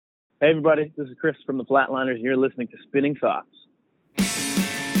Hey, everybody. This is Chris from the Flatliners, and you're listening to Spinning Thoughts.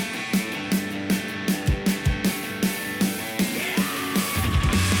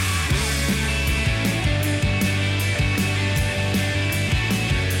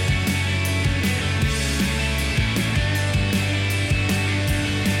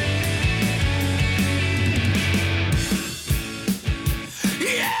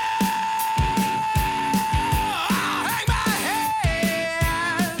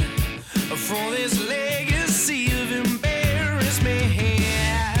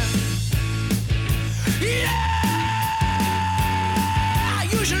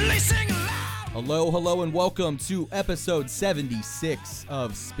 Hello, and welcome to episode 76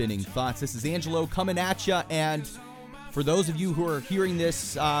 of Spinning Thoughts. This is Angelo coming at you, and for those of you who are hearing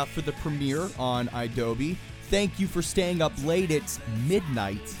this for the premiere on Adobe, thank you for staying up late. It's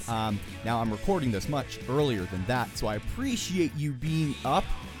midnight. Now, I'm recording this much earlier than that, so I appreciate you being up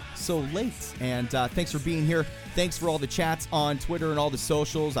so late, and thanks for being here. Thanks for all the chats on Twitter and all the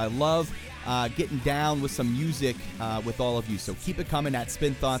socials. I love getting down with some music with all of you, so keep it coming at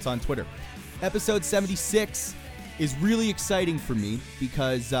Spin Thoughts on Twitter. Episode 76 is really exciting for me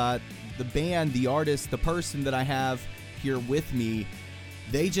because the band, the artist, the person that I have here with me,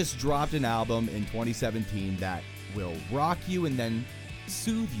 they just dropped an album in 2017 that will rock you and then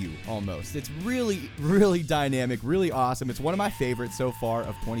soothe you almost. It's really, really dynamic, really awesome. It's one of my favorites so far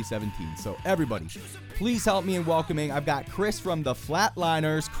of 2017. So everybody, please help me in welcoming. I've got Chris from the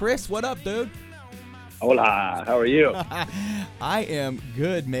Flatliners. Chris, what up, dude? Hola, how are you? I am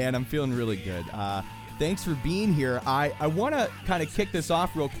good, man. I'm feeling really good. Thanks for being here. I want to kind of kick this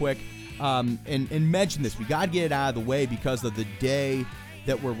off real quick and mention this. We got to get it out of the way because of the day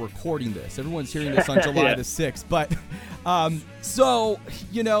that we're recording this. Everyone's hearing this on July the 6th. But so,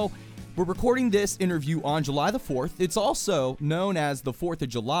 you know, we're recording this interview on July the 4th. It's also known as the 4th of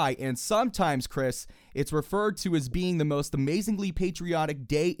July. And sometimes, Chris, it's referred to as being the most amazingly patriotic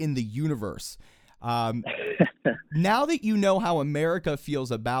day in the universe. Now that you know how America feels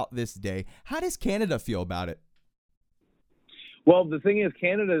about this day, how does Canada feel about it? Well, the thing is,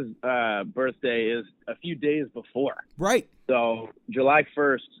 Canada's birthday is a few days before. Right. So July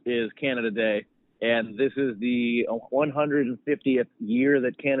 1st is Canada Day, and this is the 150th year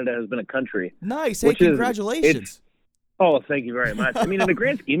that Canada has been a country. Nice. Hey, congratulations. Thank you very much. I mean, in the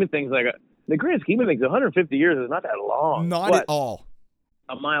grand scheme of things, 150 years is not that long. Not at all.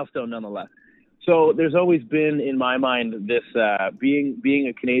 A milestone nonetheless. So there's always been, in my mind, this being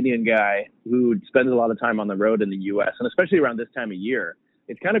a Canadian guy who spends a lot of time on the road in the U.S., and especially around this time of year,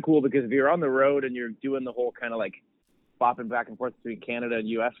 it's kind of cool because if you're on the road and you're doing the whole kind of like bopping back and forth between Canada and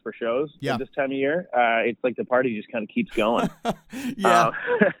U.S. for shows at this time of year, it's like the party just kind of keeps going. Yeah.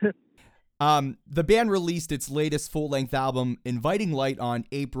 The band released its latest full-length album, Inviting Light, on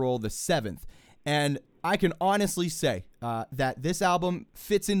April the 7th, and I can honestly say that this album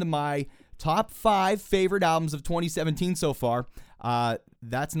fits into my top 5 favorite albums of 2017 so far.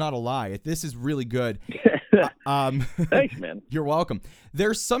 That's not a lie. This is really good. Thanks, man. You're welcome.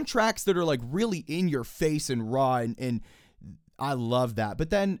 There's some tracks that are like really in your face and raw, and I love that.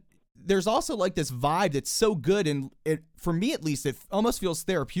 But then there's also like this vibe that's so good, and it, for me at least, it almost feels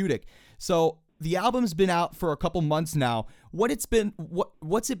therapeutic. So the album's been out for a couple months now. What's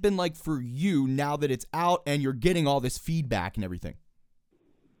it been like for you now that it's out and you're getting all this feedback and everything?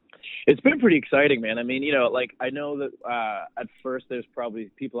 It's been pretty exciting, man. I mean, I know that at first there's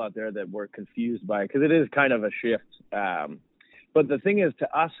probably people out there that were confused by it because it is kind of a shift. But the thing is,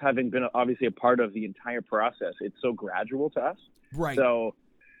 to us, having been obviously a part of the entire process, it's so gradual to us. Right. So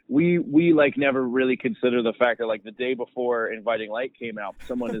we like never really consider the fact that like the day before Inviting Light came out,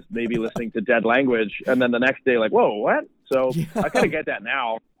 someone is maybe listening to Dead Language, and then the next day like, whoa, what? So I kind of get that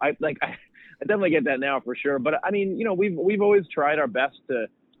now. I definitely get that now for sure. But I mean, we've always tried our best to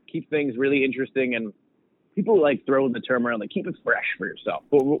keep things really interesting, and people like throw the term around like keep it fresh for yourself.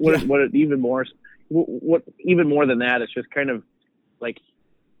 But what even more than that, it's just kind of like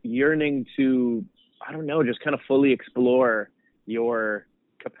yearning to, I don't know, just kind of fully explore your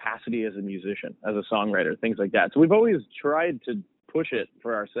capacity as a musician, as a songwriter, things like that. So we've always tried to push it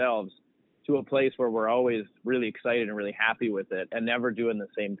for ourselves to a place where we're always really excited and really happy with it, and never doing the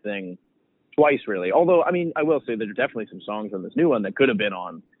same thing twice, really. Although, I mean, I will say there are definitely some songs on this new one that could have been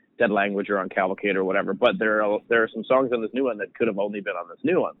on Dead Language or on Cavalcade or whatever, but there are some songs on this new one that could have only been on this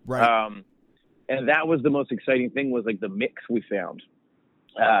new one. Right. And that was the most exciting thing, was like the mix we found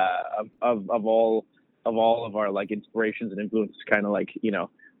of all of our like inspirations and influences kind of like,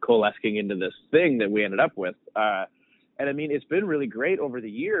 coalescing into this thing that we ended up with. And I mean, it's been really great over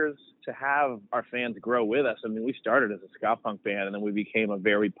the years to have our fans grow with us. I mean, we started as a ska punk band, and then we became a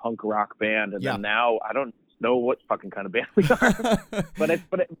very punk rock band, and then now I don't know what fucking kind of band we are.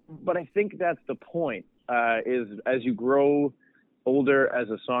 but I think that's the point. Is as you grow older as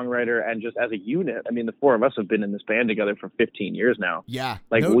a songwriter and just as a unit. I mean, the four of us have been in this band together for 15 years now. Yeah,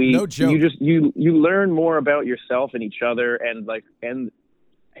 like no joke. You learn more about yourself and each other, and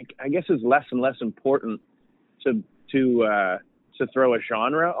I guess it's less and less important to throw a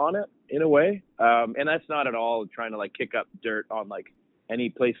genre on it in a way. And that's not at all trying to like kick up dirt on like any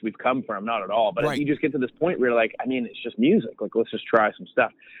place we've come from, not at all. But right. You just get to this point where like, I mean, it's just music. Like, let's just try some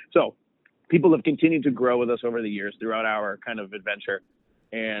stuff. So people have continued to grow with us over the years throughout our kind of adventure.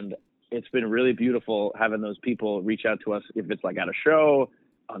 And it's been really beautiful having those people reach out to us, if it's like at a show,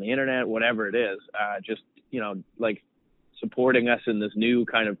 on the internet, whatever it is, just, you know, like supporting us in this new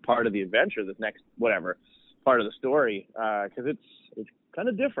kind of part of the adventure, this next, whatever part of the story. Cause it's kind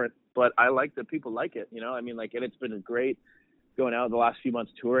of different, but I like that people like it, you know, I mean, like, and it's been great going out the last few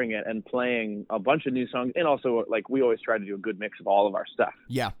months touring it and playing a bunch of new songs. And also like we always try to do a good mix of all of our stuff.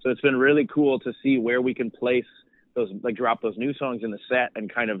 Yeah. So it's been really cool to see where we can place those, like drop those new songs in the set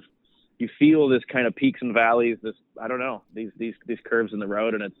and kind of, you feel this kind of peaks and valleys, this, I don't know, these curves in the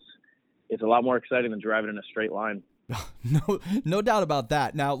road. And it's a lot more exciting than driving in a straight line. No doubt about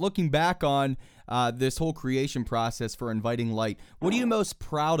that. Now, looking back on this whole creation process for Inviting Light, what are you most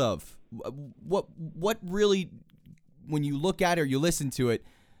proud of? What really, when you look at it or you listen to it,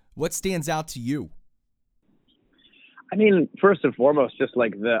 what stands out to you? I mean, first and foremost, just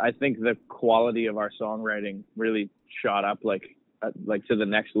like I think the quality of our songwriting really shot up like to the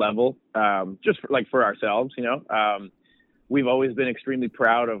next level, just for ourselves, you know. We've always been extremely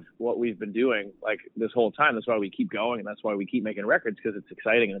proud of what we've been doing like this whole time. That's why we keep going, and that's why we keep making records, because it's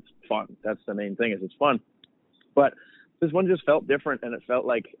exciting and it's fun. That's the main thing, is it's fun. But this one just felt different, and it felt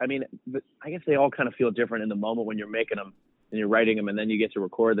like, I mean, I guess they all kind of feel different in the moment when you're making them and you're writing them, and then you get to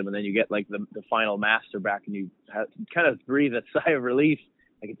record them, and then you get like the final master back, and you kind of breathe a sigh of relief,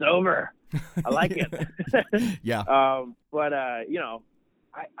 like it's over. I like it. Yeah. But you know,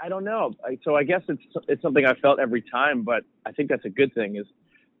 I don't know. So I guess it's something I felt every time, but I think that's a good thing, is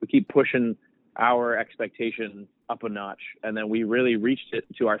we keep pushing our expectation up a notch, and then we really reached it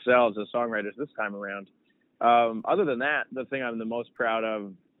to ourselves as songwriters this time around. Other than that, the thing I'm the most proud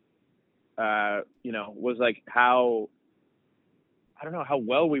of, you know, was like how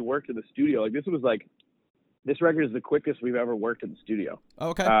well we worked in the studio. Like this record is the quickest we've ever worked in the studio.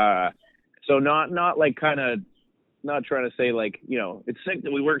 Okay. So not like kind of, not trying to say like, you know, it's sick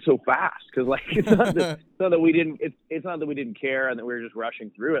that we worked so fast, because like it's not that we didn't care and that we were just rushing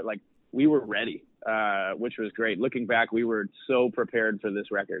through it. Like we were ready, which was great. Looking back, we were so prepared for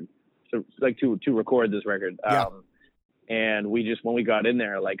this record, so like to record this record. Yeah. And when we got in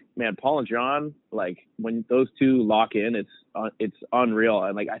there, like, man, Paul and John, like when those two lock in, it's unreal.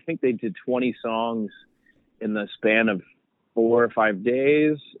 And like I think they did 20 songs in the span of 4 or 5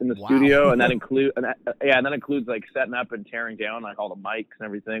 days in the studio, and that includes like setting up and tearing down like all the mics and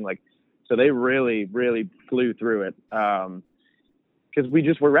everything. Like, so they really, really flew through it, because we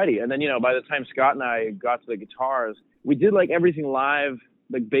just were ready. And then, you know, by the time Scott and I got to the guitars, we did like everything live,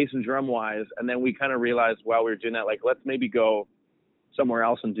 like bass and drum wise, and then we kind of realized while we were doing that, like, let's maybe go somewhere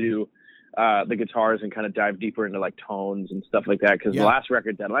else and do the guitars and kind of dive deeper into like tones and stuff like that. Cause the last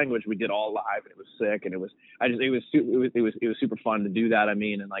record, Dead Language, we did all live, and it was sick. And it was super fun to do that. I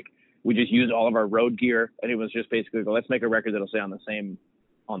mean, and like, we just used all of our road gear, and it was just basically let's make a record that'll stay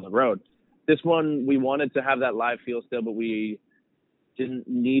on the road. This one, we wanted to have that live feel still, but we didn't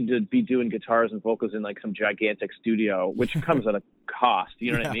need to be doing guitars and vocals in like some gigantic studio, which comes at a cost.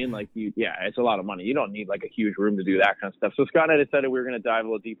 You know what I mean? Like, it's a lot of money. You don't need like a huge room to do that kind of stuff. So Scott and I decided we were going to dive a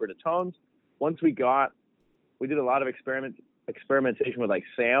little deeper into tones. Once we did a lot of experimentation with like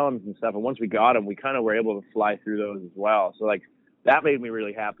sounds and stuff. And once we got them, we kind of were able to fly through those as well. So like that made me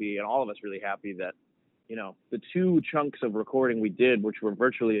really happy, and all of us really happy that, you know, the 2 chunks of recording we did, which were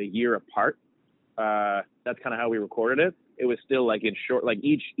virtually a year apart, that's kind of how we recorded it. It was still like in short, like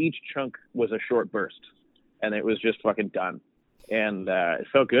each chunk was a short burst, and it was just fucking done. And it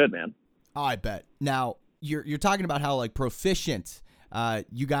felt good, man. Oh, I bet. Now you're talking about how like proficient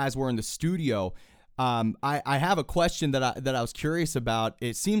you guys were in the studio. I have a question that I was curious about.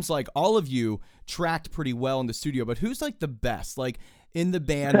 It seems like all of you tracked pretty well in the studio, but who's like the best? Like in the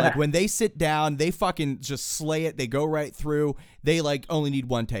band, like when they sit down, they fucking just slay it. They go right through. They like only need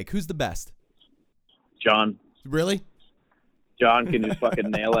one take. Who's the best? John. Really? John can just fucking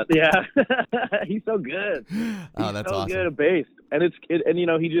nail it. Yeah, he's so good. Oh, that's so awesome. good at bass, and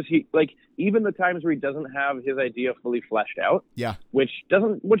he like even the times where he doesn't have his idea fully fleshed out. Yeah, which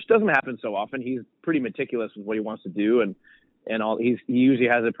doesn't happen so often. He's pretty meticulous with what he wants to do, and all. He usually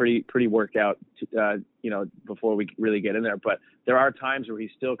has it pretty worked out. Before we really get in there, but there are times where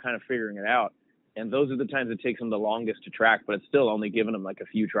he's still kind of figuring it out. And those are the times it takes him the longest to track, but it's still only giving him like a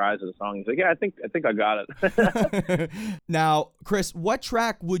few tries of the song. He's like, yeah, I think I got it. Now, Chris, what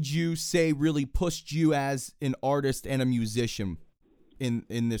track would you say really pushed you as an artist and a musician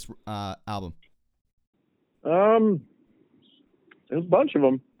in this album? There's a bunch of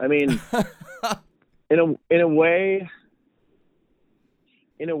them. I mean, in a way,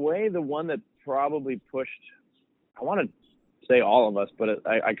 the one that probably pushed, I want to say all of us, but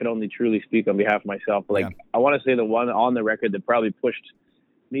I could only truly speak on behalf of myself. Like, yeah. I want to say the one on the record that probably pushed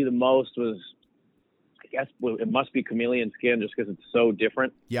me the most was, I guess it must be Chameleon Skin, just because it's so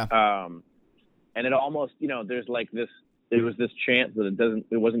different. Yeah. And it almost, there's like this, there was this chance that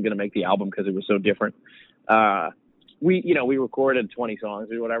it wasn't going to make the album because it was so different. We recorded 20 songs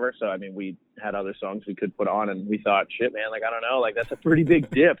or whatever. So, I mean, we had other songs we could put on, and we thought, shit, man, like, I don't know, like, that's a pretty big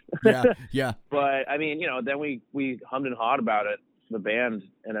dip. Yeah. But, I mean, then we hummed and hawed about it, the band.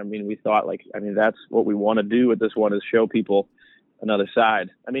 And, I mean, we thought, like, I mean, that's what we want to do with this one, is show people another side.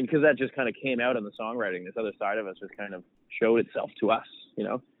 I mean, because that just kind of came out in the songwriting. This other side of us just kind of showed itself to us,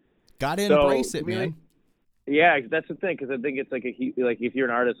 Got to embrace it, man. Yeah, that's the thing, because I think it's like if you're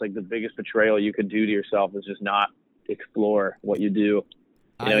an artist, like, the biggest betrayal you could do to yourself is just not explore what you do.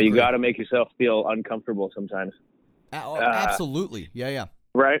 You got to make yourself feel uncomfortable sometimes. Absolutely. Yeah.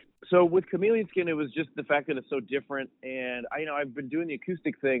 Right. So with Chameleon Skin, it was just the fact that it's so different. And I've been doing the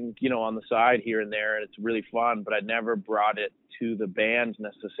acoustic thing, on the side here and there, and it's really fun, but I never brought it to the band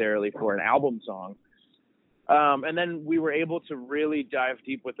necessarily for an album song. And then we were able to really dive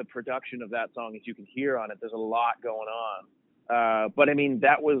deep with the production of that song. As you can hear on it, there's a lot going on. But I mean,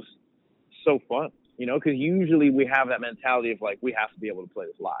 that was so fun. Because usually we have that mentality of like, we have to be able to play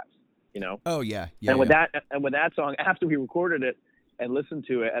this live, Oh yeah. And with that song, after we recorded it and listened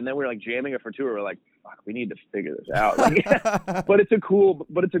to it, and then we were like jamming it for tour, we're like, fuck, we need to figure this out. But it's a cool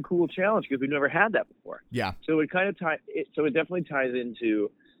challenge because we've never had that before. Yeah. So it definitely ties into,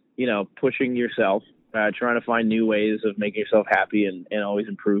 pushing yourself, trying to find new ways of making yourself happy and always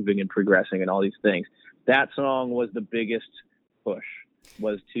improving and progressing and all these things. That song was the biggest push,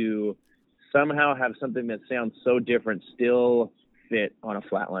 was to somehow have something that sounds so different still fit on a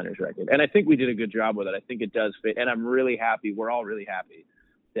Flatliners record. And I think we did a good job with it. I think it does fit. And I'm really happy. We're all really happy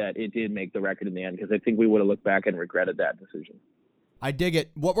that it did make the record in the end, because I think we would have looked back and regretted that decision. I dig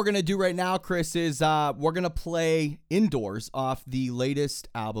it. What we're going to do right now, Chris, is we're going to play Indoors off the latest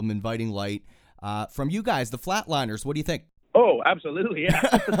album, Inviting Light, from you guys, the Flatliners. What do you think? Oh, absolutely.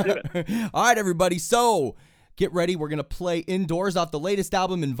 Yeah. Let's do it. All right, everybody. So get ready. We're going to play Indoors off the latest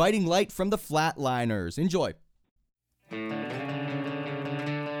album, Inviting Light from the Flatliners. Enjoy.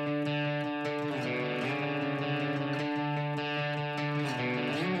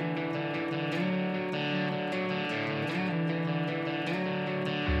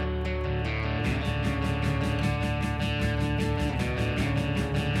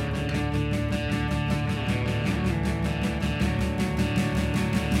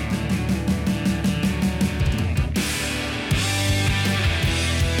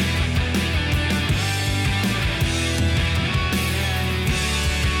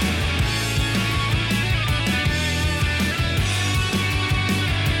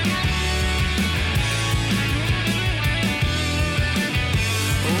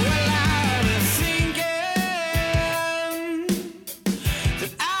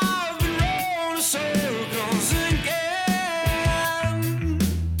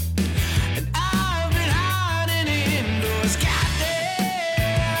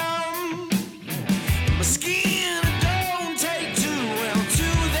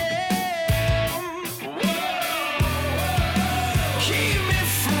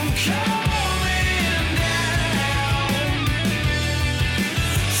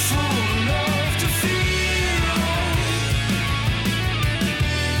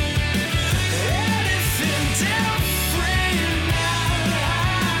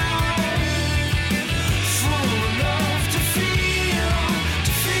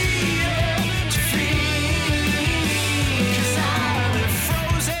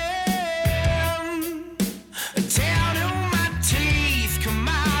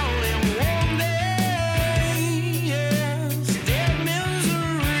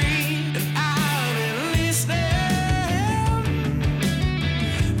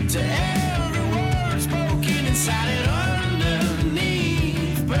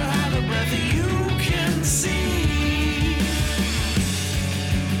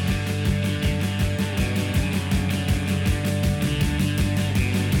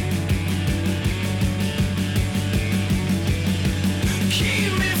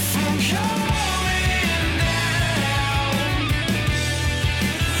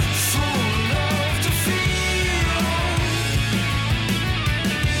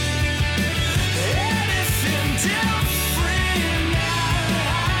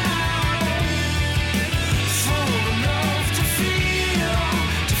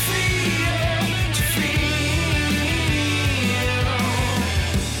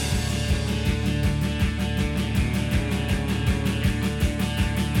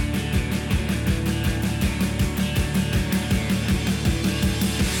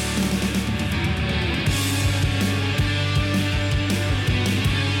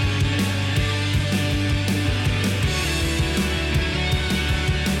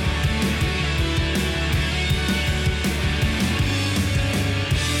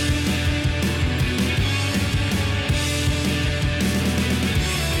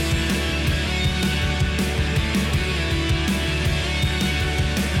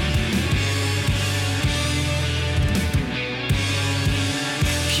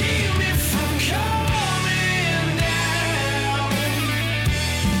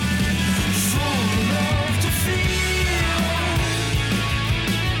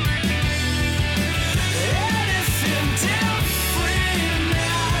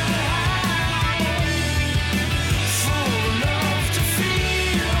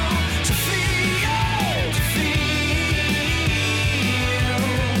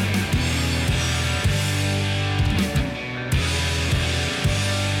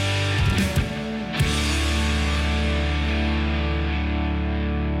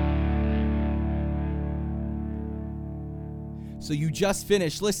 So you just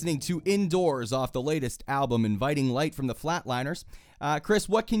finished listening to Indoors off the latest album, Inviting Light from the Flatliners. Chris,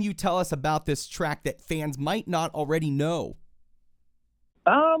 what can you tell us about this track that fans might not already know?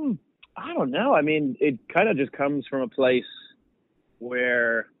 I don't know. I mean, it kind of just comes from a place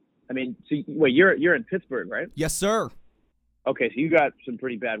where, I mean, so, wait, you're in Pittsburgh, right? Yes, sir. Okay, so you got some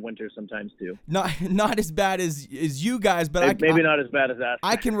pretty bad winters sometimes too. Not as bad as you guys, but maybe not as bad as us.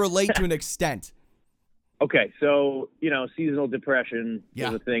 I can relate to an extent. Okay, so, seasonal depression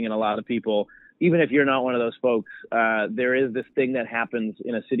is a thing in a lot of people. Even if you're not one of those folks, there is this thing that happens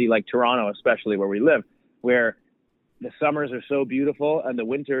in a city like Toronto, especially where we live, where the summers are so beautiful and the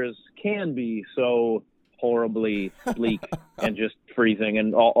winters can be so horribly bleak and just freezing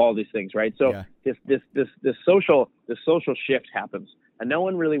and all these things, right? So this social shift happens, and no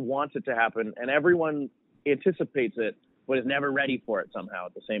one really wants it to happen, and everyone anticipates it, but is never ready for it somehow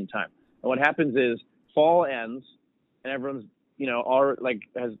at the same time. And what happens is fall ends, and everyone's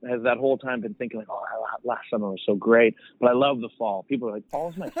has that whole time been thinking like, oh, last summer was so great, but I love the fall. People are like,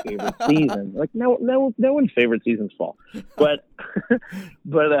 fall's my favorite season. Like, no one's favorite season's fall, but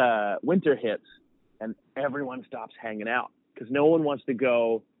winter hits and everyone stops hanging out because no one wants to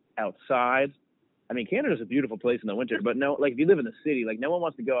go outside. I mean, Canada's a beautiful place in the winter, but if you live in the city, like no one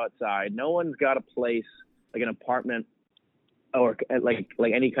wants to go outside. No one's got a place like an apartment or like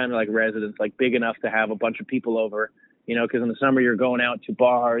any kind of like residence, like big enough to have a bunch of people over. Because in the summer you're going out to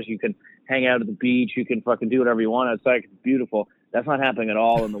bars, you can hang out at the beach, you can fucking do whatever you want outside. It's beautiful. That's not happening at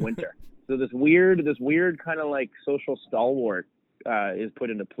all in the winter. So this weird kind of like social stalwart is put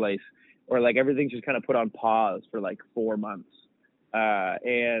into place, or like everything's just kind of put on pause for like 4 months.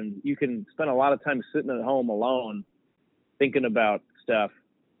 And you can spend a lot of time sitting at home alone, thinking about stuff,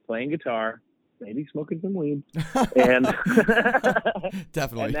 playing guitar, maybe smoking some weed, and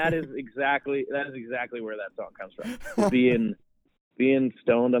definitely. And that is exactly where that song comes from. Being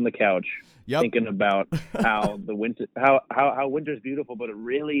stoned on the couch, thinking about how the winter, how winter's beautiful, but it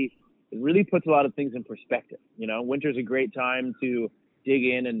really puts a lot of things in perspective. Winter's a great time to dig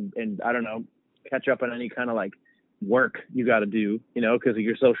in and I don't know, catch up on any kind of like work you got to do, because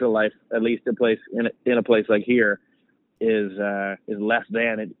your social life, at least in a place like here, is less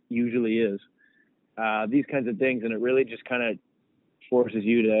than it usually is. These kinds of things, and it really just kind of forces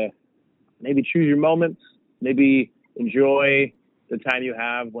you to maybe choose your moments, maybe enjoy the time you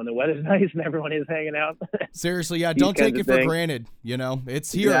have when the weather's nice and everyone is hanging out. Seriously, don't take it for granted.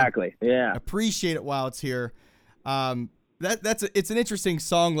 It's here. Exactly. Yeah. Appreciate it while it's here. It's an interesting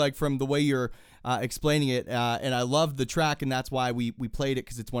song, like from the way you're explaining it, and I love the track, and that's why we played it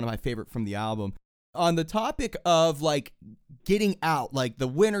because it's one of my favorite from the album. On the topic of like getting out, like the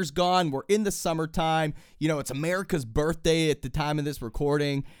winter's gone, we're in the summertime, it's America's birthday at the time of this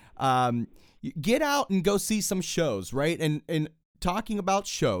recording. Get out and go see some shows, right? And talking about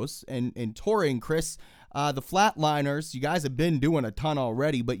shows and touring, Chris, the Flatliners, you guys have been doing a ton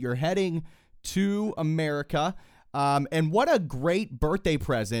already, but you're heading to America. And what a great birthday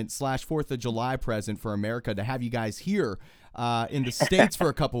present / 4th of July present for America to have you guys here in the States for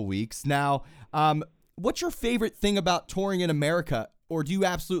a couple weeks. Now, what's your favorite thing about touring in America, or do you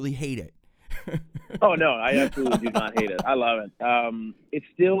absolutely hate it? Oh, no, I absolutely do not hate it. I love it. It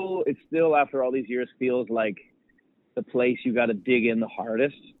still, after all these years, feels like the place you got to dig in the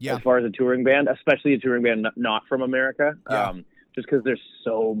hardest as far as a touring band, especially a touring band not from America, just because there's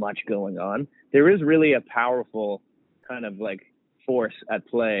so much going on. There is really a powerful kind of like force at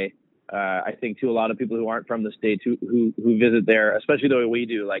play, I think, to a lot of people who aren't from the States who visit there, especially the way we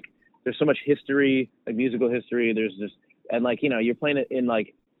do. Like, there's so much history, like musical history. There's just, and like, you're playing it in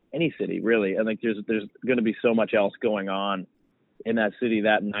like any city really. And like, there's going to be so much else going on in that city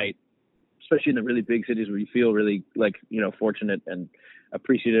that night, especially in the really big cities where you feel really like, fortunate and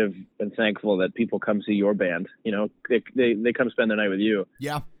appreciative and thankful that people come see your band. They come spend the night with you.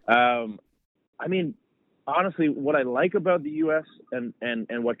 Yeah. I mean, honestly, what I like about the U.S. and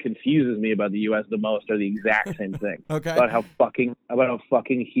what confuses me about the U.S. the most are the exact same thing. Okay. About how fucking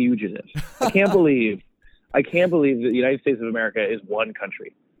huge it is. I can't believe that the United States of America is one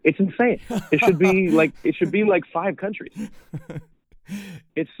country. It's insane. It should be like 5 countries.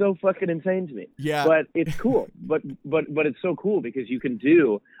 It's so fucking insane to me. Yeah. But it's cool. But it's so cool because you can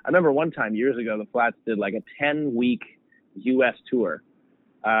do. I remember one time years ago, the Flats did like a 10-week U.S. tour.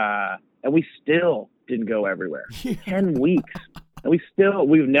 And we still didn't go everywhere. 10 weeks. And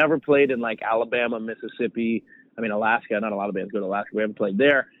we've never played in like Alabama, Mississippi. I mean, Alaska. Not a lot of bands go to Alaska. We haven't played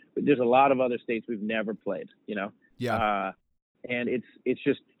there. But there's a lot of other states we've never played, Yeah. And it's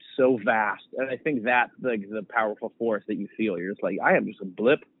just so vast. And I think that's the powerful force that you feel. You're just like, I am just a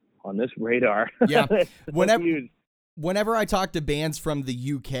blip on this radar. Yeah. Whenever, huge. whenever I talk to bands from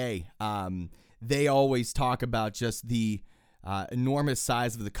the UK, they always talk about just the enormous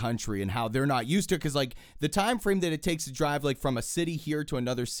size of the country and how they're not used to it, because like the time frame that it takes to drive like from a city here to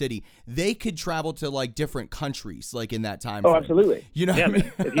another city, they could travel to like different countries like in that time frame. Absolutely. You know, yeah, what I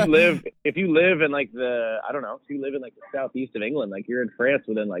mean? if you live in like if you live in like the southeast of England, like you're in France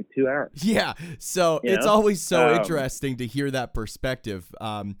within like 2 hours. Yeah, so it's always so interesting to hear that perspective.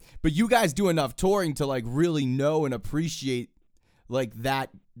 But you guys do enough touring to like really know and appreciate like that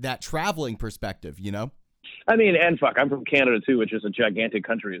traveling perspective, you know? I mean, and fuck, I'm from Canada too, which is a gigantic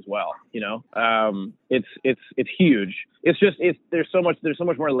country as well. You know, it's huge. There's so much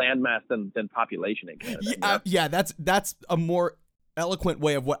more landmass than population in Canada. Yeah, you know? Yeah, that's a more eloquent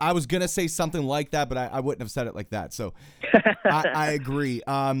way of what I was gonna say, something like that, but I wouldn't have said it like that. So I agree.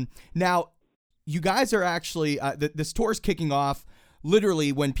 Now you guys are actually this tour's kicking off.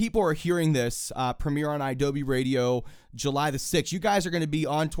 Literally, when people are hearing this premiere on iDoby Radio, July the 6th, you guys are going to be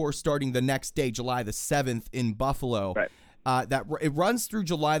on tour starting the next day, July the 7th in Buffalo. Right. It runs through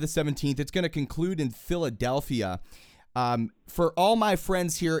July the 17th. It's going to conclude in Philadelphia. For all my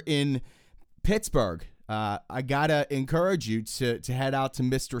friends here in Pittsburgh, I got to encourage you to head out to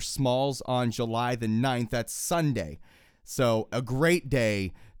Mr. Smalls on July the 9th. That's Sunday. So a great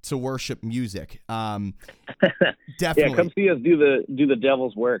day to worship music. Definitely. Yeah, come see us do the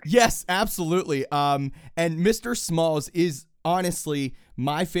devil's work. Yes, absolutely. And Mr. Smalls is honestly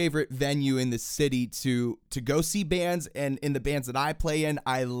my favorite venue in the city to go see bands, and in the bands that I play in,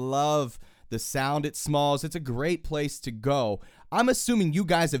 I love the sound at Smalls. It's a great place to go. I'm assuming you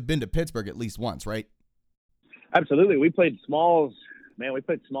guys have been to Pittsburgh at least once, right? Absolutely. We played Smalls. Man, we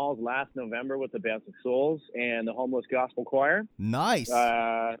played Smalls last November with the Bouncing Souls and the Homeless Gospel Choir. Nice.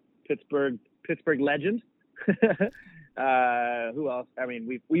 Pittsburgh legend. Who else? I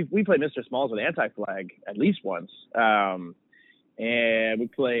mean, we played Mr. Smalls with Anti-Flag at least once. And we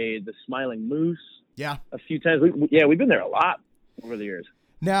played the Smiling Moose. Yeah. A few times. We've been there a lot over the years.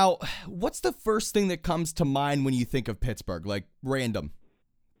 Now, what's the first thing that comes to mind when you think of Pittsburgh? Like random.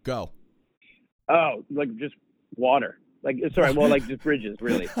 Go. Oh, like just water. Like, sorry, well, like just bridges,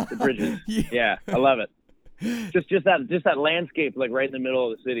 really. The bridges. Yeah, I love it. Just that landscape, like right in the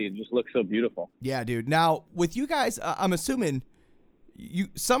middle of the city, it just looks so beautiful. Yeah, dude. Now, with you guys, I'm assuming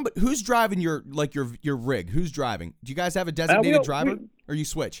who's driving your rig? Who's driving? Do you guys have a designated driver, or you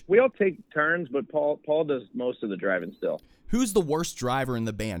switch? We all take turns, but Paul does most of the driving still. Who's the worst driver in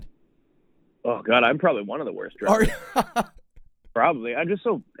the band? Oh God, I'm probably one of the worst drivers. Probably. I'm just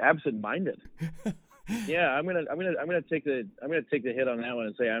so absent-minded. Yeah, I'm gonna take the hit on that one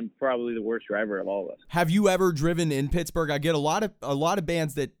and say I'm probably the worst driver of all of us. Have you ever driven in Pittsburgh? I get a lot of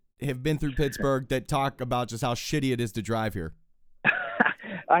bands that have been through Pittsburgh that talk about just how shitty it is to drive here.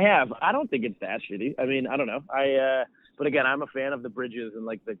 I have. I don't think it's that shitty. I mean, I don't know. But again, I'm a fan of the bridges and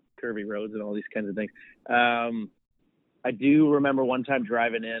like the curvy roads and all these kinds of things. I do remember one time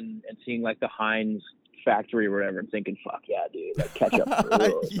driving in and seeing like the Heinz factory or whatever and thinking, fuck yeah, dude, like ketchup.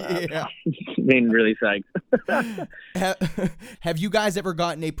 Yeah. Being really psyched. Have you guys ever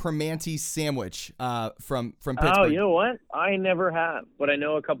gotten a Primanti sandwich from Pittsburgh? Oh, you know what? I never have, but I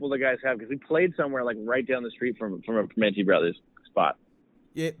know a couple of the guys have because we played somewhere like right down the street from a Primanti Brothers spot.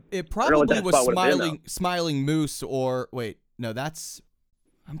 It probably was Smiling Moose, or wait, no, that's,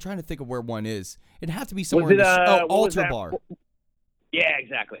 I'm trying to think of where one is. It'd have to be somewhere Altar Bar. Yeah,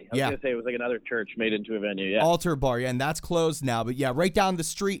 exactly. I was going to say it was like another church made into a venue. Yeah. Altar Bar, yeah, and that's closed now. But yeah, right down the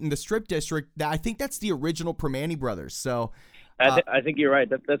street in the Strip District, I think that's the original Primanti Brothers. So I think you're right.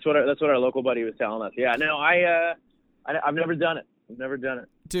 That's what our local buddy was telling us. Yeah, no, I've never done it.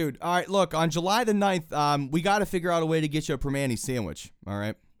 Dude, all right, look, on July the 9th, we got to figure out a way to get you a Primanti sandwich, all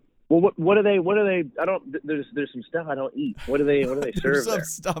right? Well, what are they? I don't. There's some stuff I don't eat. What do they serve There's some there?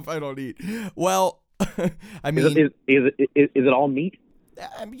 stuff I don't eat. Well, I mean, is it all meat?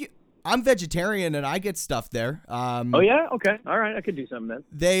 I'm vegetarian and I get stuff there. Oh yeah, okay, all right, I could do something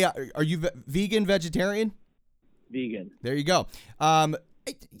then. Are you vegan, vegetarian? Vegan. There you go.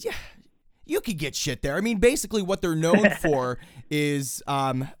 Yeah, you could get shit there. I mean, basically what they're known for is,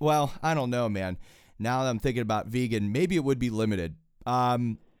 well, I don't know, man. Now that I'm thinking about vegan, maybe it would be limited.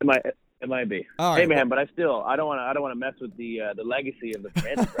 It might be. All right, hey man, but I don't want to mess with the legacy of the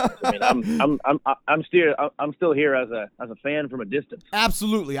Primanti Brothers. I mean, I'm still here as a fan from a distance.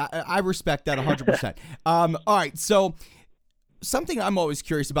 Absolutely, I respect that 100%. All right, so something I'm always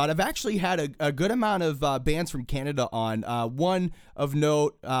curious about. I've actually had a good amount of bands from Canada on. One of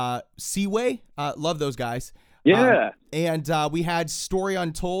note, Seaway. Love those guys. Yeah. And we had Story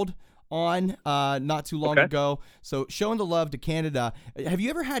Untold on not too long ago. So showing the love to Canada. Have you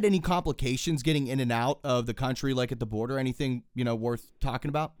ever had any complications getting in and out of the country, like at the border? Anything, worth talking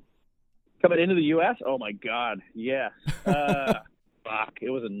about? Coming into the U.S.? Oh, my God. Yes. Fuck. It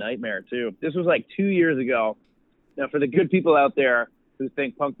was a nightmare, too. This was like 2 years ago. Now, for the good people out there who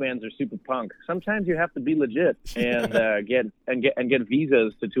think punk bands are super punk, sometimes you have to be legit and get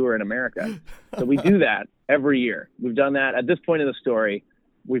visas to tour in America. So we do that every year. We've done that. At this point in the story,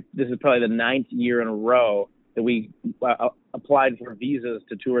 this is probably the 9th year in a row that we applied for visas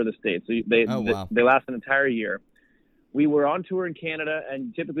to tour the States. So they last an entire year. We were on tour in Canada,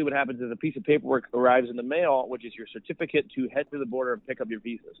 and typically what happens is a piece of paperwork arrives in the mail, which is your certificate to head to the border and pick up your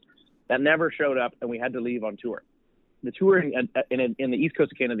visas. That never showed up, and we had to leave on tour. The tour in the east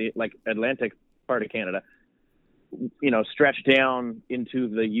coast of Canada, like Atlantic part of Canada, stretched down into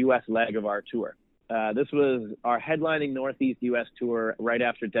the U.S. leg of our tour. This was our headlining Northeast U.S. tour right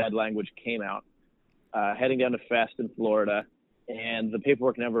after Dead Language came out, heading down to Fest in Florida, and the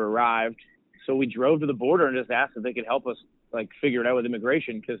paperwork never arrived. So we drove to the border and just asked if they could help us figure it out with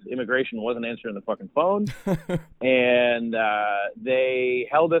immigration, because immigration wasn't answering the fucking phone. And they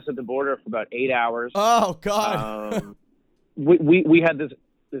held us at the border for about 8 hours. Oh God. We had this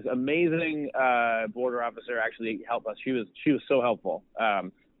amazing border officer actually help us. She was so helpful.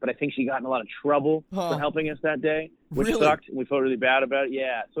 But I think she got in a lot of trouble for helping us that day, which sucked. We felt really bad about it.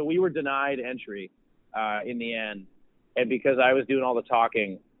 Yeah. So we were denied entry in the end. And because I was doing all the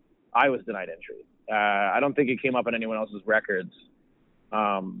talking, I was denied entry. I don't think it came up on anyone else's records.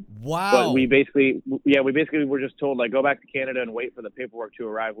 Wow. But we basically were just told, go back to Canada and wait for the paperwork to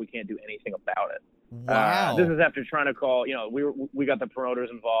arrive. We can't do anything about it. Wow. This is after trying to call, we got the promoters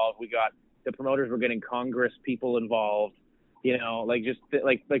involved. The promoters were getting Congress people involved,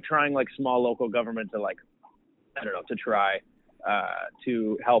 trying small local government to to try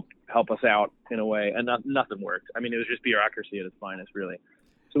to help us out in a way. And nothing worked. I mean, it was just bureaucracy at its finest, really.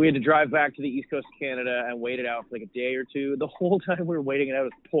 So we had to drive back to the east coast of Canada and wait it out for a day or two. The whole time we were waiting it out,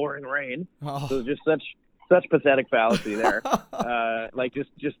 it was pouring rain. So it was just such pathetic fallacy there.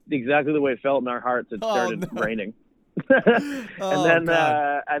 Just exactly the way it felt in our hearts. It started raining.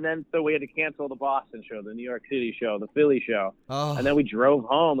 And then so we had to cancel the Boston show, the New York City show, the Philly show. And then we drove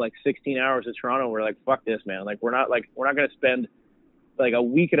home 16 hours to Toronto. We're like, fuck this, man. We're not going to spend a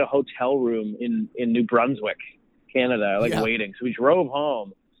week at a hotel room in New Brunswick, Canada, waiting. So we drove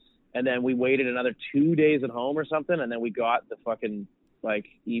home. And then we waited another 2 days at home or something, and then we got the fucking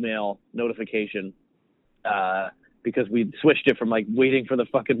email notification because we switched it from waiting for the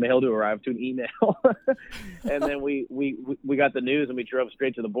fucking mail to arrive to an email. And then we got the news and we drove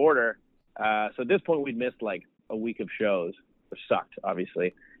straight to the border. So at this point we'd missed a week of shows, which sucked,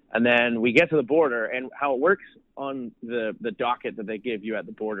 obviously. And then we get to the border, and how it works on the docket that they give you at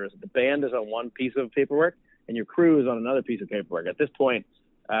the border is that the band is on one piece of paperwork and your crew is on another piece of paperwork. At this point,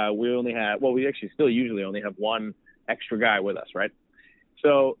 we actually still usually only have one extra guy with us, right?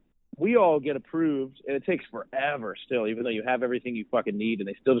 So we all get approved, and it takes forever still, even though you have everything you fucking need, and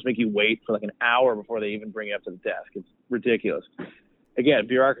they still just make you wait for an hour before they even bring you up to the desk. It's ridiculous. Again,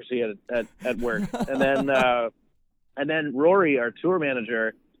 bureaucracy at work. And then Rory, our tour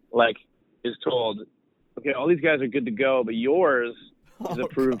manager, is told, okay, all these guys are good to go, but yours is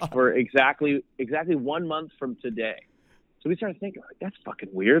approved for exactly 1 month from today. So we started thinking, that's fucking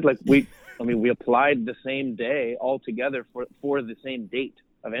weird. We applied the same day all together for the same date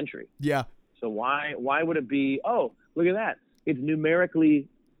of entry. Yeah. So why would it be, oh, look at that. It's numerically,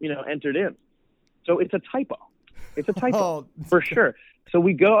 entered in. So it's a typo. It's a typo for sure. So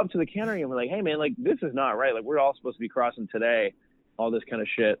we go up to the counter and we're like, hey man, this is not right. We're all supposed to be crossing today, all this kind of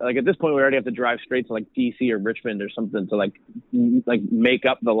shit. At this point we already have to drive straight to DC or Richmond or something to make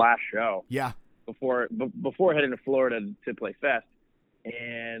up the last show. Yeah. Before heading to Florida to play Fest.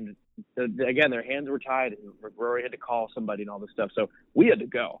 And again, their hands were tied, and Rory had to call somebody and all this stuff. So we had to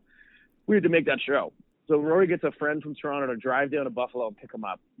go. We had to make that show. So Rory gets a friend from Toronto to drive down to Buffalo and pick him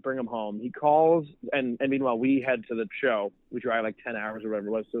up, bring him home. He calls, and meanwhile, we head to the show. We drive 10 hours or whatever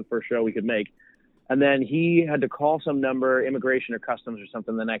it was to the first show we could make. And then he had to call some number, immigration or customs or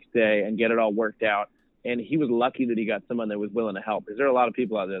something, the next day and get it all worked out. And he was lucky that he got someone that was willing to help, because there are a lot of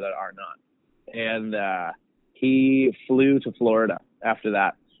people out there that are not. And he flew to Florida after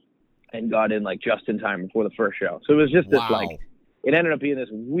that and got in just in time before the first show. So it was just this it ended up being this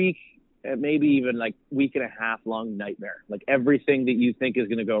week, maybe even week and a half long nightmare. Everything that you think is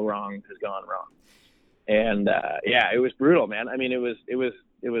going to go wrong has gone wrong. And it was brutal, man. I mean, it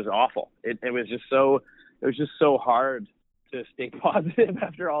was awful. It was just so hard to stay positive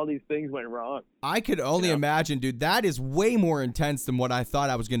after all these things went wrong. I could only imagine, dude. That is way more intense than what I thought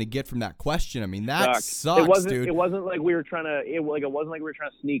I was going to get from that question. I mean, that sucks, dude. It wasn't like we were trying to. It wasn't like we were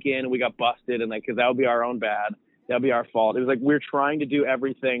trying to sneak in and we got busted, and like, because that would be our own bad. That would be our fault. It was like we're trying to do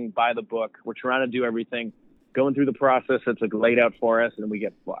everything by the book. We're trying to do everything, going through the process that's like laid out for us, and we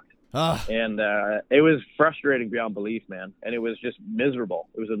get fucked. And it was frustrating beyond belief, man. And it was just miserable.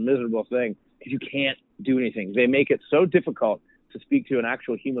 It was a miserable thing because you can't do anything. They make it so difficult to speak to an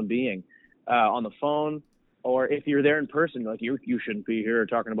actual human being on the phone, or if you're there in person, like you shouldn't be here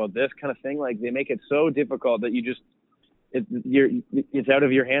talking about this kind of thing. Like, they make it so difficult that it's out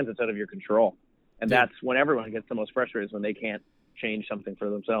of your hands. It's out of your control. And that's when everyone gets the most frustrated, is when they can't change something for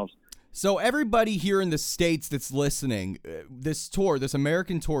themselves. So everybody here in the States that's listening, this tour, this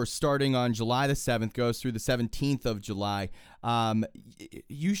American tour starting on July the 7th, goes through the 17th of July.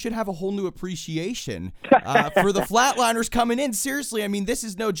 You should have a whole new appreciation for the Flatliners coming in. Seriously, I mean, this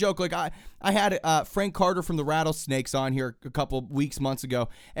is no joke. Like, I had Frank Carter from the Rattlesnakes on here a couple months ago,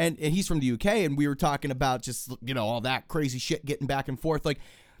 and he's from the UK, and we were talking about just, all that crazy shit getting back and forth. Like,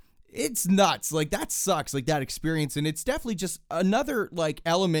 it's nuts. Like, that sucks, like, that experience. And it's definitely just another, like,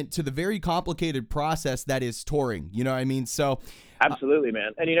 element to the very complicated process that is touring. You know what I mean? So absolutely,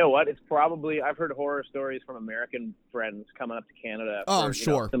 man. And you know what? It's probably, I've heard horror stories from American friends coming up to Canada for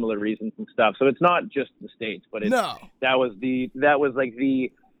sure. Similar reasons and stuff. So it's not just the States, but that was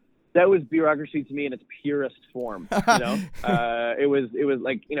bureaucracy to me in its purest form. It was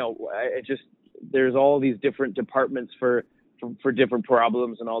like, there's all these different departments for different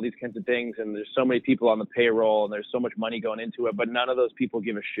problems and all these kinds of things, and there's so many people on the payroll, and there's so much money going into it, but none of those people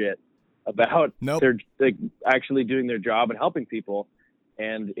give a shit about they're like actually doing their job and helping people.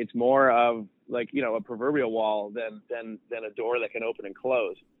 And it's more of like, a proverbial wall than a door that can open and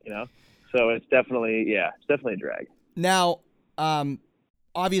close, so it's definitely a drag. Now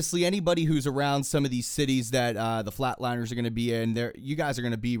obviously anybody who's around some of these cities that the Flatliners are going to be in, you guys are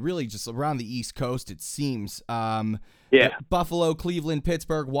going to be really just around the East Coast, it seems. Buffalo, Cleveland,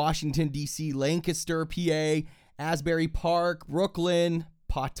 Pittsburgh, Washington, D.C., Lancaster, PA, Asbury Park, Brooklyn,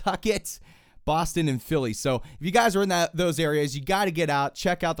 Pawtucket, Boston, and Philly. So if you guys are in those areas, you got to get out,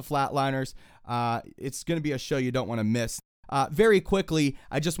 check out the Flatliners. It's going to be a show you don't want to miss. Very quickly,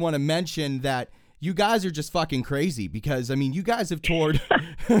 I just want to mention that you guys are just fucking crazy because, I mean, you guys have toured,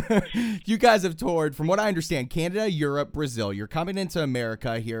 from what I understand, Canada, Europe, Brazil. You're coming into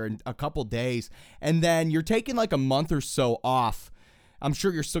America here in a couple days, and then you're taking like a month or so off. I'm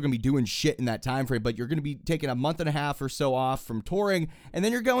sure you're still going to be doing shit in that time frame, but you're going to be taking a month and a half or so off from touring, and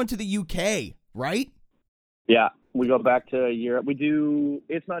then you're going to the UK, right? Yeah, we go back to Europe. We do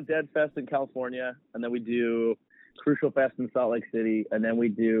It's Not Dead Fest in California, and then we do Crucial Fest in Salt Lake City, and then we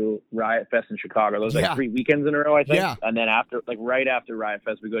do Riot Fest in Chicago. Those are like 3 weekends in a row, I think. Yeah. And then right after Riot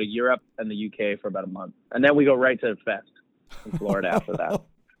Fest, we go to Europe and the UK for about a month, and then we go right to Fest in Florida after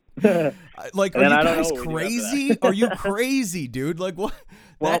that. Like, are you guys crazy? Are you crazy, dude? Like, what?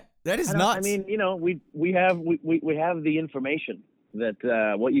 Well, that is nuts. I mean, we have the information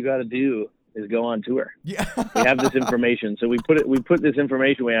that what you got to do is go on tour. Yeah, we have this information, so we put this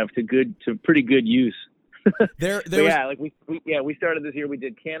information we have to pretty good use. We started this year. We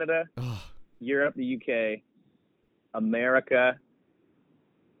did Canada, Europe, the UK, America,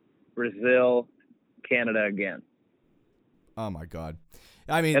 Brazil, Canada again. Oh my God.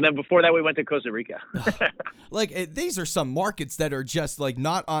 I mean, and then before that we went to Costa Rica. Like, these are some markets that are just like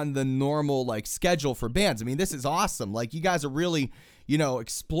not on the normal like schedule for bands. I mean, this is awesome. Like, you guys are really,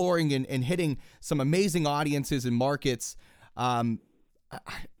 exploring and hitting some amazing audiences and markets. I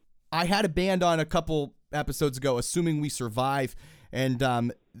had a band on a couple episodes ago, Assuming We Survive,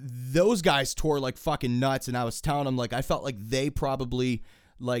 and those guys tour like fucking nuts, and I was telling them, like, I felt like they probably,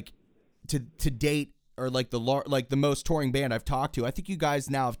 like, to date, or like the most touring band I've talked to. I think you guys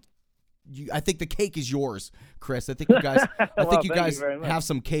now I think the cake is yours, Chris. I think you guys have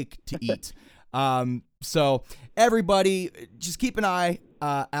some cake to eat. So everybody, just keep an eye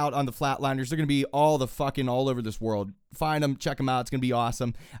out on the Flatliners. They're going to be all over this world. Find them, check them out. It's going to be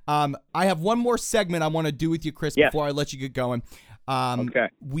awesome. I have one more segment I want to do with you, Chris, before I let you get going. Okay.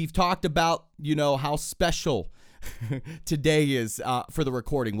 We've talked about, how special today is for the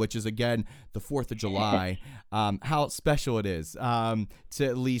recording, which is, again, the 4th of July. How special it is to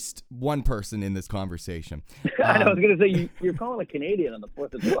at least one person in this conversation. I know, I was going to say, you're calling a Canadian on the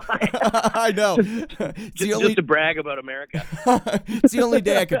 4th of July. I know. Just to brag about America. It's the only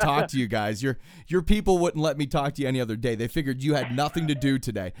day I could talk to you guys. Your people wouldn't let me talk to you any other day. They figured you had nothing to do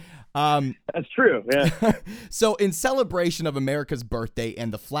today. That's true. Yeah. So in celebration of America's birthday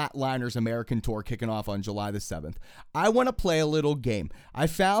and the Flatliners American Tour kicking off on July the 7th, I want to play a little game. I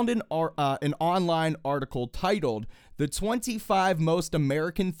found an online article titled "The 25 Most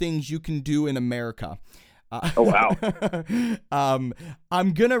American Things You Can Do in America." Oh, wow.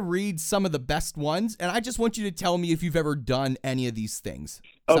 I'm going to read some of the best ones, and I just want you to tell me if you've ever done any of these things.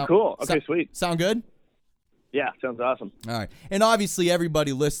 Oh, cool. Okay, sweet. Sound good? Yeah, sounds awesome. All right. And obviously,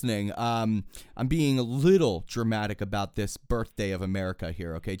 everybody listening, I'm being a little dramatic about this birthday of America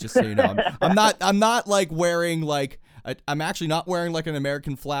here, okay? Just so you know. I'm not like wearing like I'm actually not wearing like an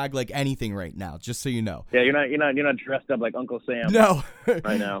American flag like anything right now, just so you know. Yeah, you're not dressed up like Uncle Sam. No.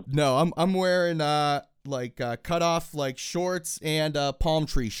 Right now. No, I'm wearing cut off like shorts and a palm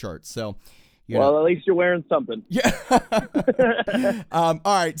tree shirt. So well, at least you're wearing something. Yeah. All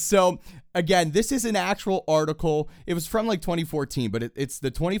right. So again, this is an actual article. It was from like 2014, but it's the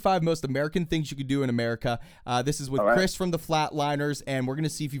 25 most American things you could do in America. This is with Chris from the Flatliners, and we're going to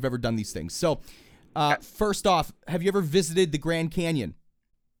see if you've ever done these things. So first off, have you ever visited the Grand Canyon?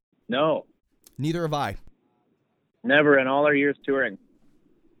 No. Neither have I. Never in all our years touring.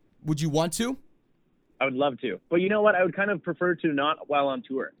 Would you want to? I would love to. But you know what? I would kind of prefer to not while on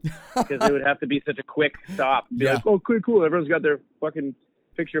tour, because it would have to be such a quick stop. Be like, oh, cool. Everyone's got their fucking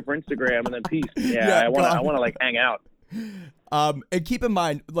picture for Instagram and then peace. I want to like hang out. And keep in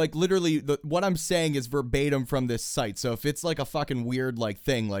mind, like literally what I'm saying is verbatim from this site. So if it's like a fucking weird like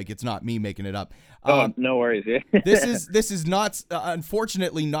thing, like it's not me making it up. No worries. This is not,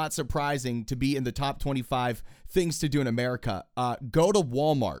 unfortunately not surprising to be in the top 25 things to do in America. Go to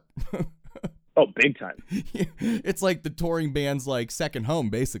Walmart. Oh, big time. It's like the touring band's like second home,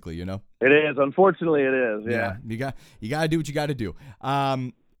 basically, you know? It is. Unfortunately, it is. Yeah. You got to do what you got to do.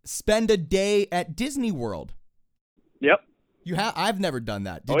 Spend a day at Disney World. Yep. I've never done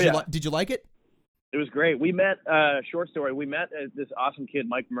that. Did you like it? It was great. We met, short story, we met this awesome kid,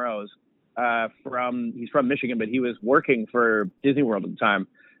 Mike Morose, he's from Michigan, but he was working for Disney World at the time.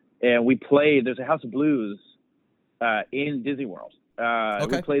 And we played, there's a House of Blues in Disney World.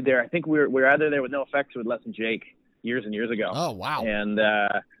 Okay. We played there. I think we were either there with No Effects or with Less Than Jake years and years ago. Oh, wow. And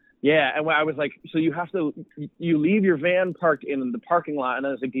and I was like, so you leave your van parked in the parking lot, and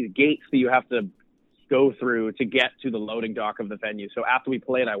then there's like these gates that you have to go through to get to the loading dock of the venue. So after we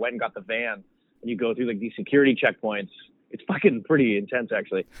played, I went and got the van, and you go through like these security checkpoints. It's fucking pretty intense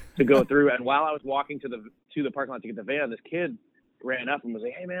actually to go through. And while I was walking to the parking lot to get the van, this kid ran up and was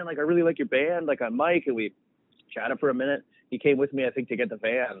like, hey man, like I really like your band. Like I'm Mike. And we chatted for a minute. He came with me, I think, to get the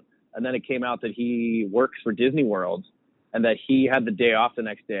van. And then it came out that he works for Disney World and that he had the day off the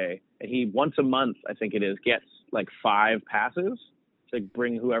next day. And he, once a month, I think it is, gets like 5 passes to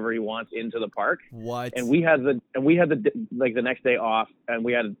bring whoever he wants into the park. What? And we had the next day off, and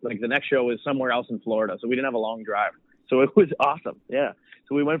we had like the next show was somewhere else in Florida. So we didn't have a long drive. So it was awesome. Yeah.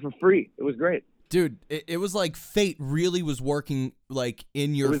 So we went for free. It was great. Dude, it was like fate really was working like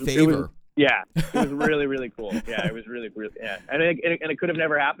in your favor. Yeah, it was really, really cool. Yeah, it was really, really, yeah. And it could have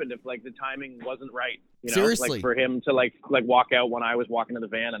never happened if like the timing wasn't right. You know, seriously, like for him to like walk out when I was walking to the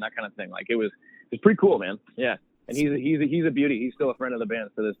van and that kind of thing. Like it was pretty cool, man. Yeah, and he's a beauty. He's still a friend of the band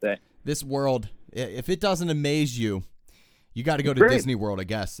to this day. This world, if it doesn't amaze you, you got to go to Disney World, I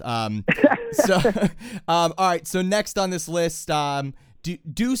guess. All right. So next on this list,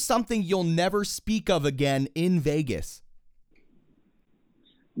 do something you'll never speak of again in Vegas.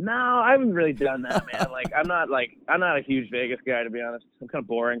 No, I haven't really done that, man. Like, I'm not a huge Vegas guy, to be honest. I'm kind of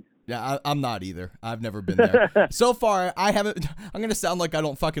boring. Yeah, I'm not either. I've never been there. So far, I haven't. I'm gonna sound like I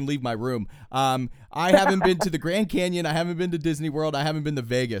don't fucking leave my room. I haven't been to the Grand Canyon. I haven't been to Disney World. I haven't been to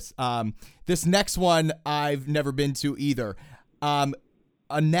Vegas. This next one I've never been to either. A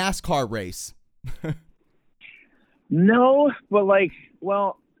NASCAR race. No, but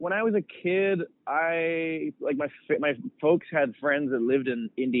when I was a kid, my folks had friends that lived in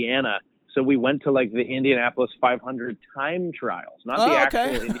Indiana, so we went to like the Indianapolis 500 time trials, not the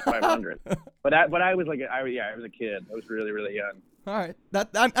actual Indy 500. But I was I was a kid. I was really, really young. All right,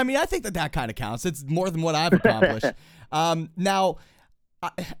 I think that kind of counts. It's more than what I've accomplished. Now,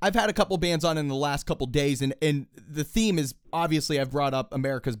 I've had a couple bands on in the last couple days, and the theme is obviously I've brought up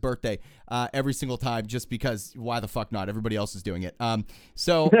America's birthday every single time just because why the fuck not? Everybody else is doing it.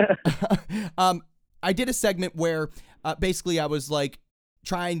 So I did a segment where basically I was like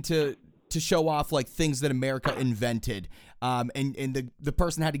trying to show off like things that America invented. And the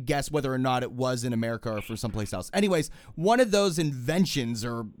person had to guess whether or not it was in America or from someplace else. Anyways, one of those inventions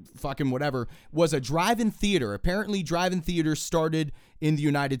or fucking whatever was a drive-in theater. Apparently drive-in theaters started in the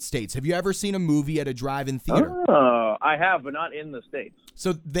United States? Have you ever seen a movie at a drive-in theater? Oh, I have, but not in the States.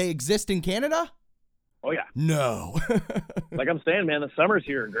 So they exist in Canada? Oh, yeah. No. Like I'm saying, man, the summers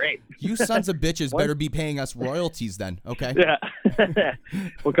here are great. You sons of bitches better be paying us royalties then, okay? Yeah.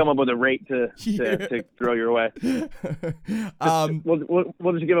 We'll come up with a rate to throw your way.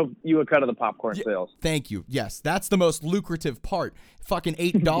 We'll just give you a cut of the popcorn sales. Thank you. Yes, that's the most lucrative part. Fucking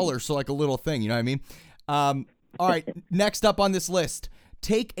 $8 for like a little thing, you know what I mean? All right, next up on this list,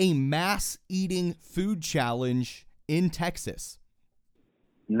 take a mass eating food challenge in Texas.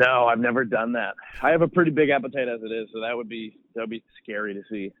 No, I've never done that. I have a pretty big appetite as it is, so that would be scary to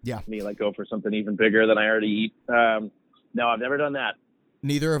see me like go for something even bigger than I already eat. No, I've never done that.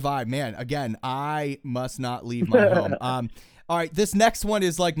 Neither have I. Man, again, I must not leave my home. All right, this next one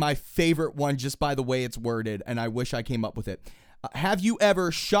is like my favorite one just by the way it's worded, and I wish I came up with it. Have you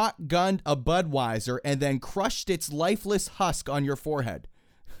ever shotgunned a Budweiser and then crushed its lifeless husk on your forehead?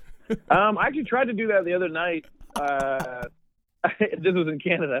 I actually tried to do that the other night. This was in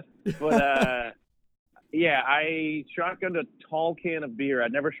Canada, but yeah, I shotgunned a tall can of beer.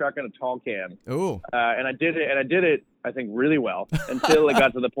 I'd never shotgunned a tall can. Ooh. And I did it, I think, really well until it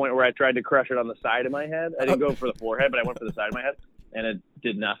got to the point where I tried to crush it on the side of my head. I didn't go for the forehead, but I went for the side of my head, and it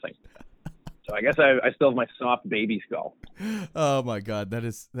did nothing. So I guess I still have my soft baby skull. Oh my God, that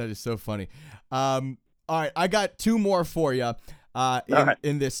is so funny. All right, I got two more for you.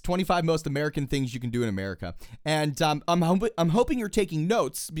 In this 25 most American things you can do in America. And I'm hoping you're taking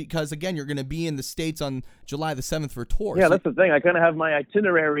notes because, again, you're going to be in the States on July the 7th for a tour. Yeah, that's the thing. I kind of have my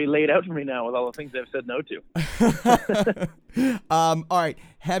itinerary laid out for me now with all the things I've said no to. All right.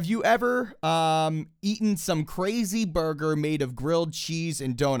 Have you ever eaten some crazy burger made of grilled cheese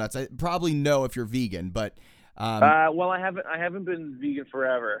and donuts? I probably know if you're vegan, but... well, I haven't been vegan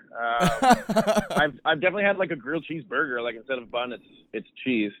forever. I've definitely had like a grilled cheese burger. Like instead of bun, it's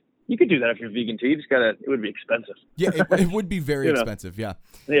cheese. You could do that if you're vegan too. You just it would be expensive. Yeah, it would be very expensive. Yeah.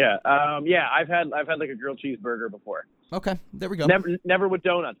 Yeah. Yeah. I've had like a grilled cheese burger before. Okay, there we go. Never with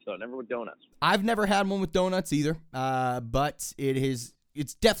donuts though. Never with donuts. I've never had one with donuts either. But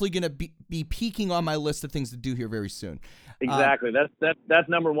it's definitely going to be peaking on my list of things to do here very soon. Exactly. That's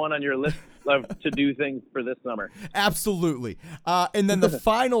number one on your list of to do things for this summer. Absolutely. And then the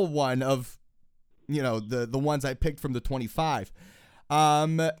final one of, the ones I picked from the 25.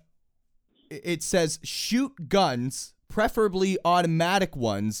 It says shoot guns, preferably automatic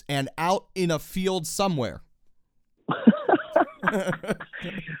ones, and out in a field somewhere. I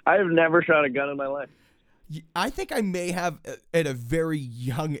have never shot a gun in my life. I think I may have at a very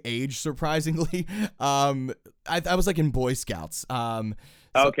young age, surprisingly. I was like in Boy Scouts.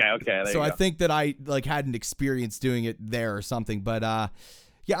 Okay. So I think that I like had an experience doing it there or something. But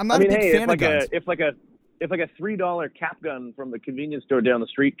yeah, I'm not a big fan of guns. If like a $3 cap gun from the convenience store down the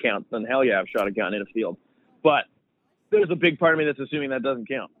street counts, then hell yeah, I've shot a gun in a field. But there's a big part of me that's assuming that doesn't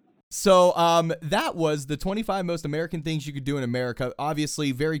count. So that was the 25 most American things you could do in America.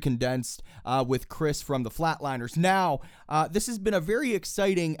 Obviously, very condensed with Chris from the Flatliners. Now, this has been a very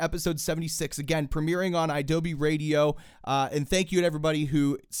exciting episode 76. Again, premiering on Adobe Radio. And thank you to everybody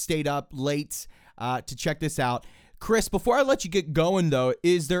who stayed up late to check this out. Chris, before I let you get going, though,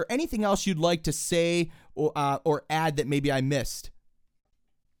 is there anything else you'd like to say or add that maybe I missed?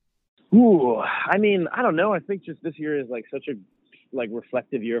 Ooh, I mean, I don't know. I think just this year is like such a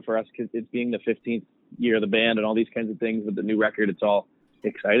reflective year for us because it's being the 15th year of the band and all these kinds of things with the new record. It's all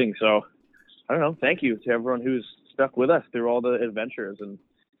exciting. So I don't know. Thank you to everyone who's stuck with us through all the adventures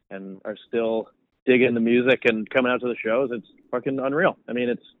and are still digging the music and coming out to the shows. It's fucking unreal. I mean,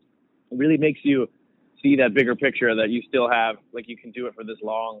 it really makes you see that bigger picture that you still have, like you can do it for this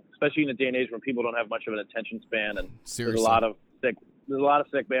long, especially in a day and age when people don't have much of an attention span and Seriously. There's a lot of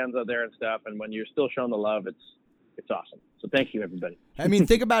sick bands out there and stuff. And when you're still showing the love, it's awesome. So thank you, everybody. I mean,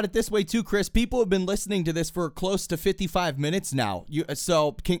 think about it this way, too, Chris. People have been listening to this for close to 55 minutes now.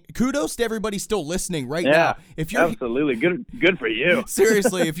 Kudos to everybody still listening right now. Absolutely. Good for you.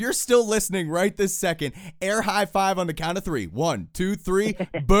 Seriously, if you're still listening right this second, air high five on the count of 3. 1, 2, 3,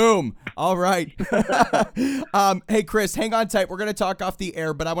 boom. All right. Hey, Chris, hang on tight. We're going to talk off the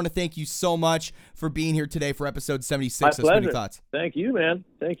air, but I want to thank you so much for being here today for episode 76 of Spinning Thoughts. Thank you, man.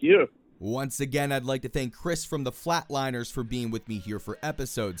 Thank you. Once again, I'd like to thank Chris from the Flatliners for being with me here for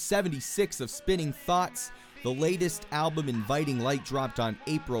episode 76 of Spinning Thoughts. The latest album, Inviting Light, dropped on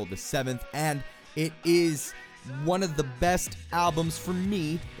April the 7th, and it is one of the best albums for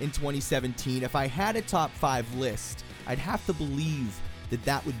me in 2017. If I had a top 5 list, I'd have to believe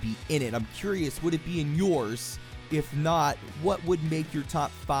that would be in it. I'm curious, would it be in yours? If not, what would make your top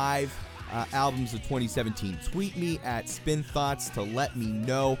 5 albums of 2017. Tweet me at Spin Thoughts to let me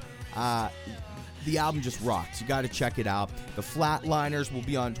know. The album just rocks. You got to check it out. The Flatliners will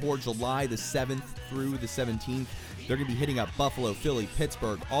be on tour July the 7th through the 17th. They're going to be hitting up Buffalo, Philly,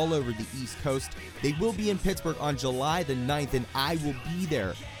 Pittsburgh, all over the East Coast. They will be in Pittsburgh on July the 9th, and I will be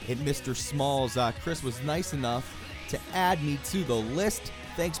there at Mr. Smalls. Chris was nice enough to add me to the list.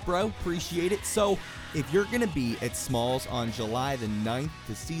 Thanks, bro. Appreciate it. So if you're going to be at Smalls on July the 9th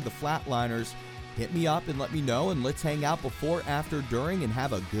to see the Flatliners, hit me up and let me know, and let's hang out before, after, during, and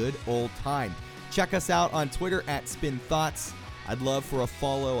have a good old time. Check us out on Twitter at Spin Thoughts. I'd love for a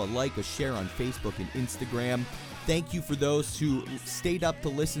follow, a like, a share on Facebook and Instagram. Thank you for those who stayed up to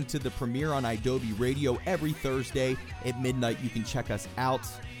listen to the premiere on Adobe Radio every Thursday at midnight. You can check us out,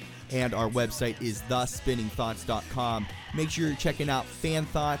 and our website is thespinningthoughts.com. Make sure you're checking out Fan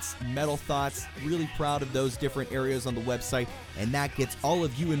Thoughts, Metal Thoughts. Really proud of those different areas on the website, and that gets all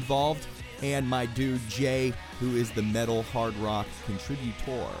of you involved, and my dude Jay, who is the Metal Hard Rock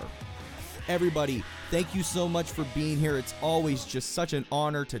contributor. Everybody, thank you so much for being here. It's always just such an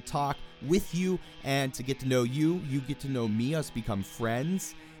honor to talk with you and to get to know you. You get to know me, us become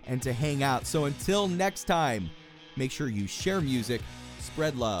friends, and to hang out. So until next time, make sure you share music,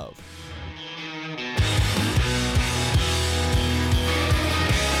 spread love.